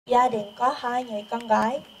Gia đình có hai người con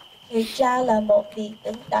gái. Người cha là một vị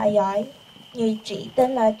tướng tài giỏi. Người chị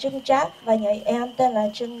tên là Trưng và người em tên là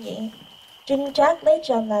Trưng Nhị. Trưng lấy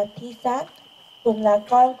chồng là Thi Sát, cùng là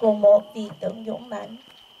con của một vị tướng dũng mãnh.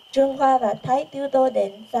 Trương Hoa và Thái Tiêu Đô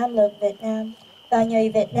định xâm lược Việt Nam, và người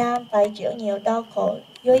Việt Nam phải chịu nhiều đau khổ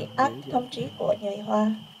dưới ách thống trị của người Hoa.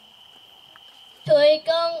 Tụi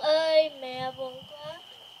con ơi, mẹ buồn quá.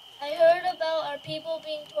 I heard about our people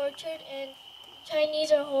being tortured and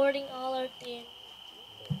Chinese are hoarding all our things.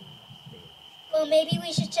 Well, maybe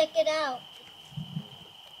we should check it out.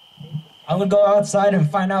 I'm gonna go outside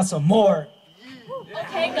and find out some more.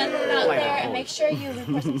 Okay, go out there and make sure you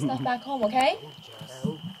report some stuff back home, okay?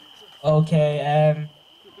 Okay,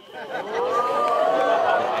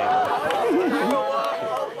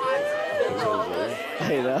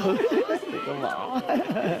 Thầy đâu, thì có mỏ.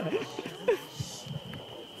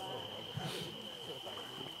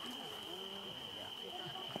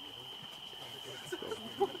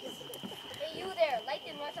 Hey, you there, lấy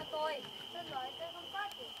tiền ra cho tôi. Xin lỗi, tôi không có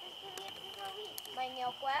tiền. Mày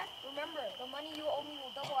nghèo quá. Remember, the money you owe me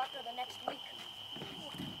will double after the next week.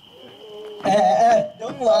 Hey,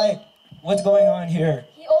 don't lie. What's going on here?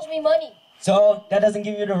 He owes me money. So, that doesn't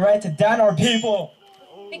give you the right to down our people.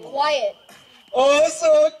 Be quiet.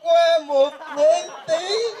 Sợ quá, một lên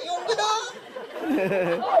tí, dùng cái đó.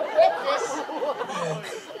 Oh, read this.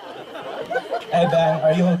 Hey, Ben,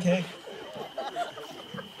 are you okay?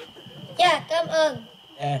 Yeah, cảm ơn.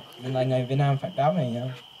 Mình là người Việt Nam phải báo mày nha.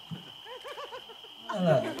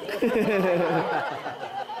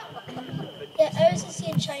 Yeah, ever since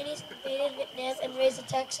the Chinese invaded Vietnam and raised the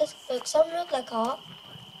taxes, cuộc sống rất là khó.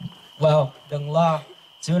 Well, đừng lo.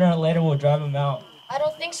 Sooner or later we'll drive them out. I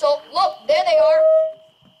don't think so. Look, there they are.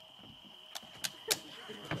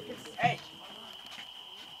 Hey!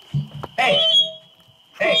 Hey!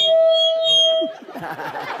 Hey!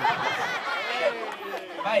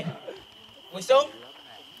 Hey! Ngồi xuống.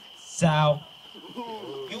 Sao?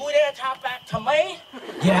 You there talk back to me?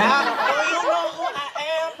 Yeah? Do you know who I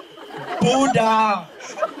am? Buddha!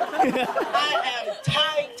 I am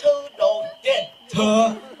tied to đồ điện.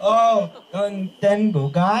 Thừa! Tên của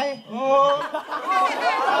cái. The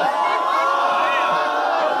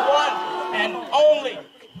one and only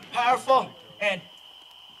powerful and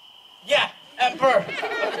emperor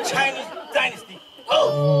of the Chinese dynasty.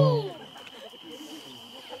 Oh!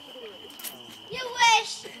 You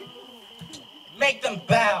wish. Make them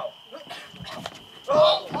bow.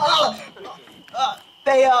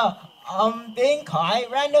 Bây giờ, biến khỏi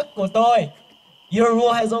rác nước của tôi. Your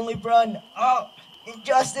rule has only brought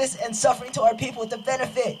injustice and suffering to our people to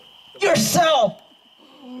benefit yourself.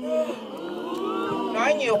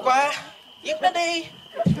 Nói nhiều quá. Giết nó đi.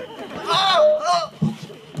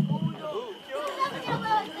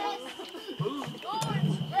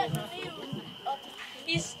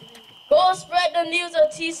 Go spread the news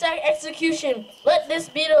of T-Sac execution. Let this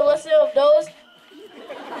be the lesson of those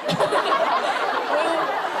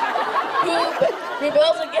who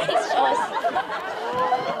rebels against us.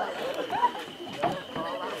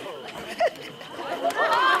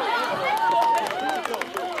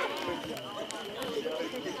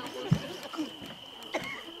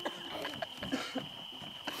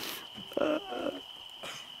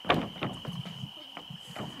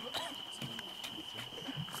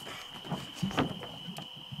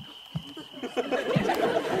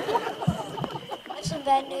 I have some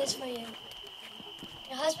bad news for you.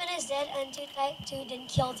 Your husband is dead and Two didn't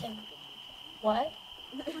kill him. What?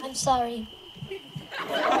 I'm sorry.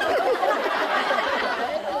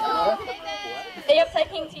 They are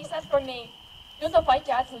taking T-Sat from me. Chúng tôi phải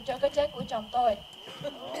trả thù cho cái chết của chồng tôi.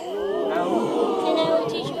 And I will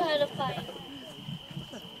teach you how to fight.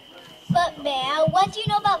 But man, what do you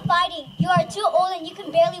know about fighting? You are too old and you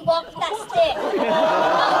can barely walk with that stick. The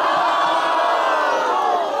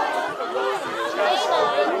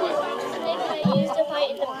stick I used to fight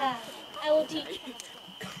in the past. I will teach you.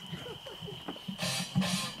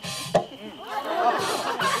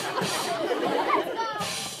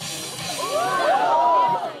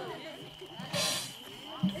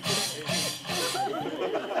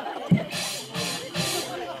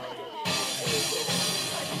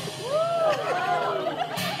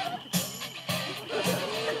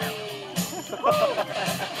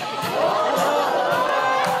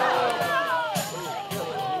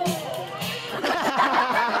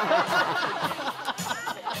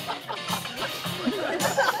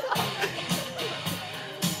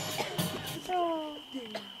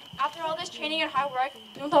 After all this training and hard work,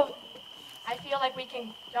 I feel like we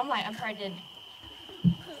can jump like Emperor did.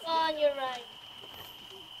 Son, you're right.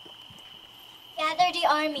 Gather the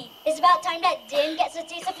army. It's about time that Din gets a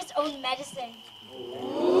taste of his own medicine.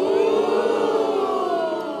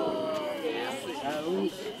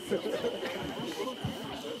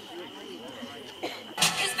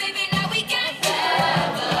 Cause baby, now we got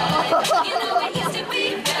weather. You know it used to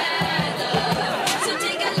be better. So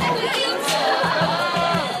take a look what you've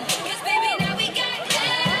done. Cause baby, now we got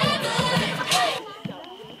weather.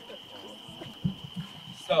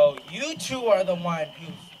 So you two are the one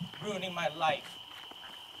who's ruining my life.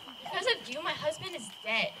 Because of you, my husband is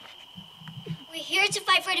dead. We're here to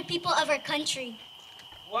fight for the people of our country.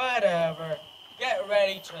 Whatever. Get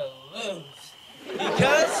ready to lose.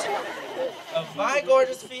 Because of my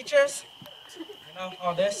gorgeous features, you know,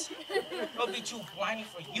 all this, it'll be too blinding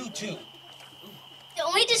for you two. The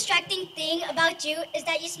only distracting thing about you is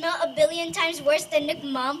that you smell a billion times worse than Nick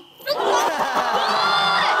Mom.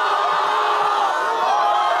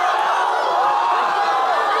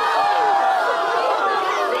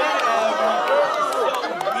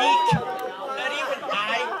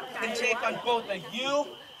 On both of you.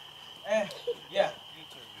 Yeah, you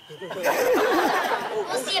two.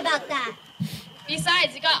 We'll see about that.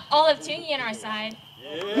 Besides, we got all of Tunyi on our side.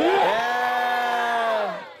 Yeah.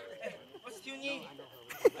 Hey, what's Tunyi?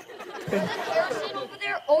 Harrison over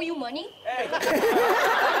there owe you money? Hey, my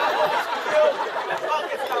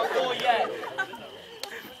pocket's not full yet.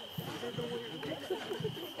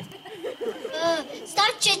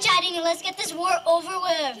 Stop chit-chatting and let's get this war over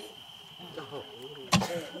with.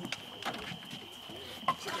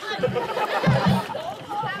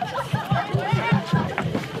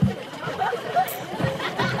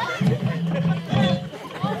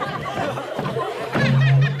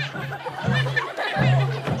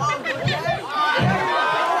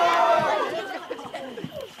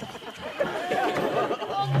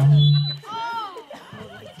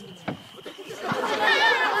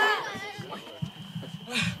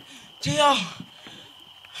 Chị ơi,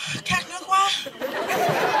 khát nước quá.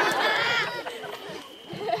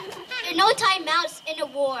 There are no timeouts in a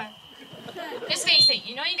war. Just face it,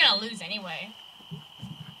 you know you're gonna lose anyway.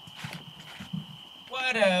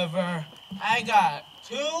 Whatever. I got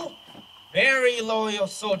 2 very loyal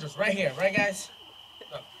soldiers right here, right guys?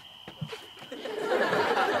 Look.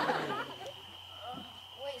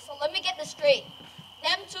 Wait, so let me get this straight.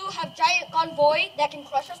 Them two have giant convoy that can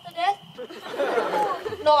crush us to death?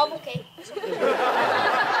 No, I'm okay.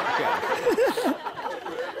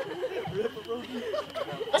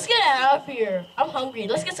 Let's get out of here. I'm hungry.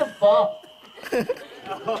 Let's get some pho.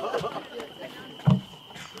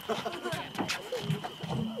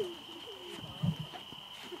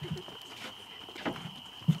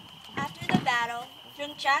 After the battle,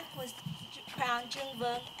 Trưng was crowned Trưng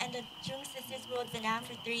and the Trưng sisters ruled Vietnam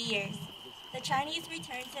for 3 years. The Chinese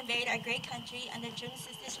returned to invade our great country and the Trưng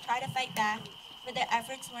sisters tried to fight back, but their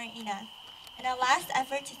efforts weren't enough. In a last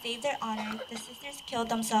effort to save their honor, the sisters killed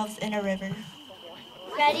themselves in a river.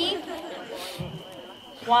 Ready?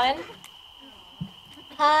 1,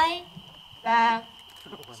 Hi. back.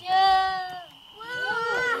 Yeah.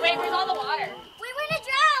 Wait, where's all the water? We were in a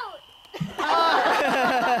drought.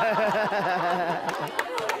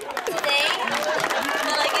 Today,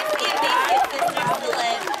 the legacy of these sisters still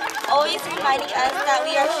lives, always reminding us that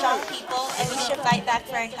we are strong people and we should fight back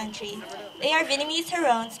for our country. They are Vietnamese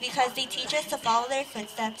heroines because they teach us to follow their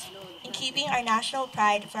footsteps in keeping our national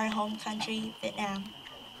pride for our home country, Vietnam.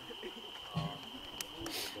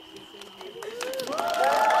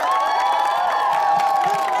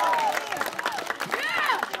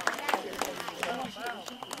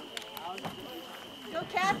 Go,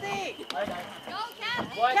 Kathy!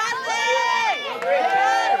 What? Kathy!